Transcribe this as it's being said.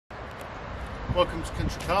Welcome to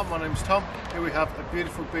Country Car. My name's Tom. Here we have a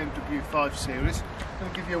beautiful BMW 5 Series. I'm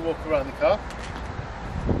going to give you a walk around the car.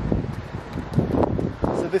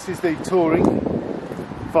 So this is the Touring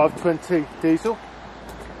 520 diesel,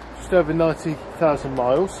 just over 90,000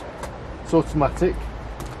 miles. It's automatic.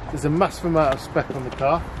 There's a massive amount of spec on the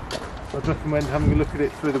car. I'd recommend having a look at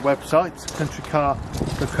it through the website, countrycar.co.uk.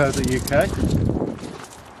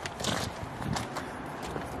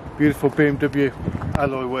 Beautiful BMW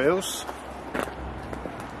alloy wheels.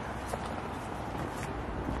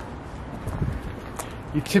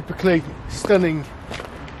 Your typically stunning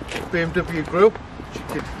BMW grille, which you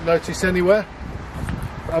could notice anywhere.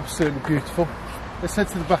 Absolutely beautiful. Let's head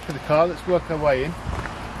to the back of the car, let's work our way in.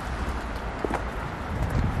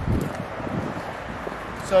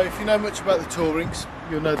 So if you know much about the Tourings,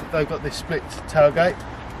 you'll know that they've got this split tailgate.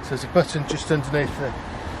 So there's a button just underneath the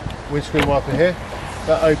windscreen wiper here.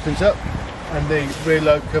 That opens up and the rear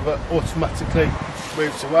load cover automatically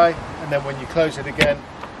moves away, and then when you close it again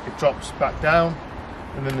it drops back down,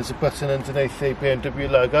 and then there's a button underneath the BMW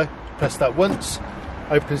logo. Press that once,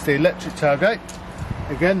 opens the electric tailgate.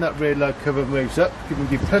 Again, that rear load cover moves up, giving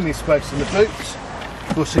you plenty of space in the boots.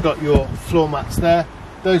 You've also got your floor mats there.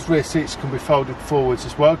 Those rear seats can be folded forwards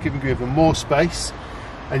as well, giving you even more space.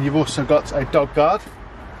 And you've also got a dog guard.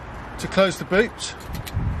 To close the boot,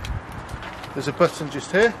 there's a button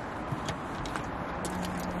just here.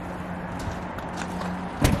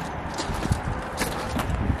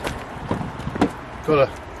 Got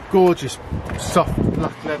a gorgeous soft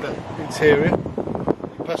black leather interior.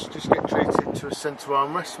 Your passengers get treated to a centre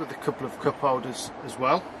armrest with a couple of cup holders as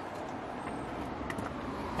well.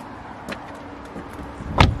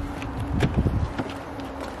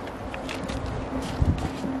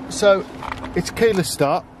 So it's keyless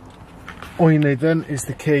start. All you need then is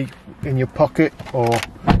the key in your pocket or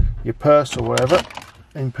your purse or wherever,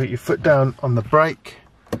 and you put your foot down on the brake,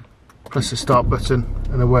 press the start button,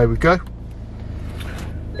 and away we go.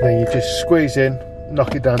 Then you just squeeze in,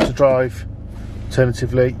 knock it down to drive.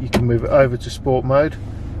 Alternatively, you can move it over to sport mode.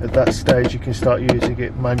 At that stage you can start using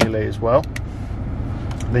it manually as well.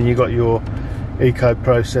 And then you've got your Eco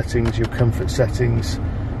Pro settings, your comfort settings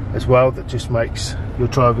as well, that just makes your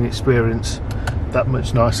driving experience that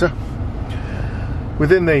much nicer.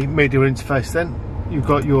 Within the media interface then, you've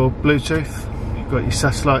got your Bluetooth, you've got your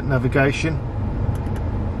satellite navigation,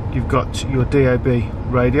 you've got your DAB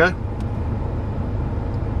radio.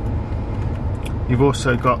 You've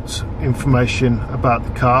also got information about the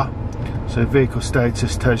car, so vehicle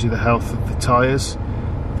status tells you the health of the tyres.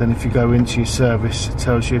 Then if you go into your service, it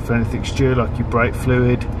tells you if anything's due, like your brake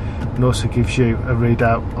fluid, and also gives you a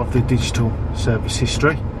readout of the digital service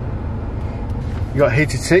history. You've got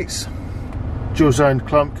heated seats, dual zone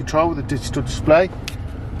climate control with a digital display,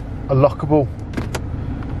 a lockable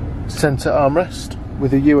centre armrest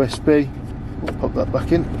with a USB, we'll pop that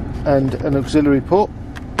back in, and an auxiliary port.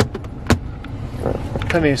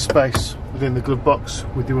 Plenty of space within the glove box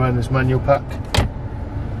with your owner's manual pack.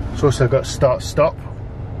 It's also got start stop,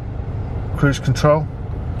 cruise control,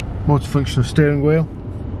 multifunctional steering wheel,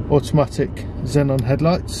 automatic xenon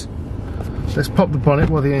headlights. Let's pop the bonnet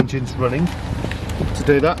while the engine's running. To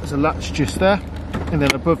do that, there's a latch just there, and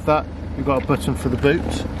then above that you've got a button for the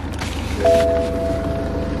boot.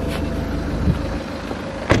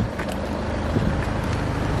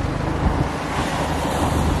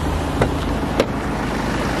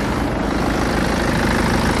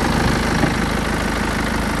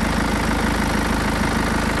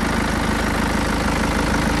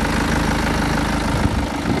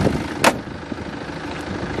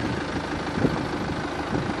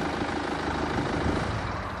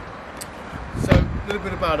 A little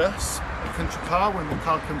bit about us at Country Car. When the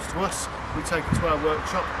car comes to us, we take it to our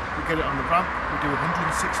workshop, we get it on the ramp, we do a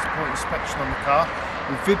 160-point inspection on the car,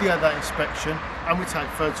 we video that inspection, and we take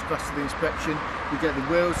photographs of the inspection. We get the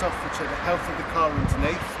wheels off, we check the health of the car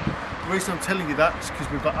underneath. The reason I'm telling you that is because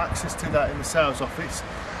we've got access to that in the sales office.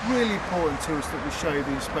 Really important to us that we show you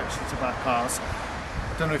the inspections of our cars.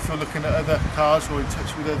 I don't know if you're looking at other cars or in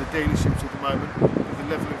touch with other dealerships at the moment, but the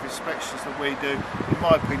level of inspections that we do, in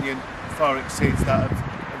my opinion, far exceeds that of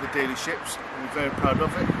the dealerships, and we're very proud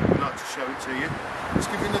of it. We'd like to show it to you. Let's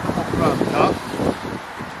give you another walk around the car.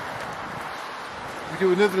 We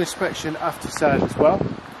do another inspection after sale as well.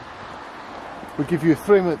 We give you a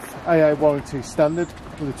 3-month AA warranty standard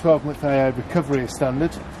with a 12-month AA recovery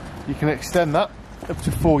standard. You can extend that up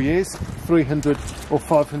to 4 years, £300 or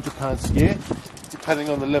 £500 a year, depending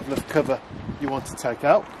on the level of cover you want to take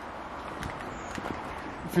out.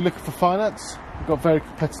 If you're looking for finance, we've got very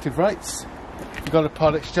competitive rates. If you've got a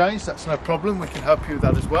part exchange, that's no problem, we can help you with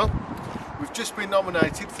that as well. We've we've just been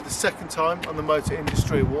nominated for the second time on the Motor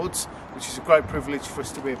Industry Awards, which is a great privilege for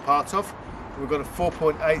us to be a part of. We've got a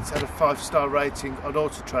 4.8 out of 5-star rating on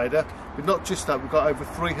Auto Trader, but not just that, we've got over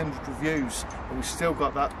 300 reviews and we've still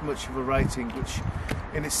got that much of a rating, which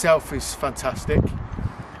in itself is fantastic.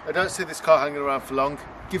 I don't see this car hanging around for long.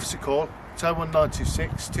 Give us a call,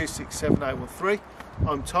 01926 267 813.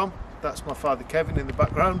 I'm Tom, that's my father Kevin in the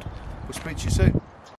background. We'll speak to you soon.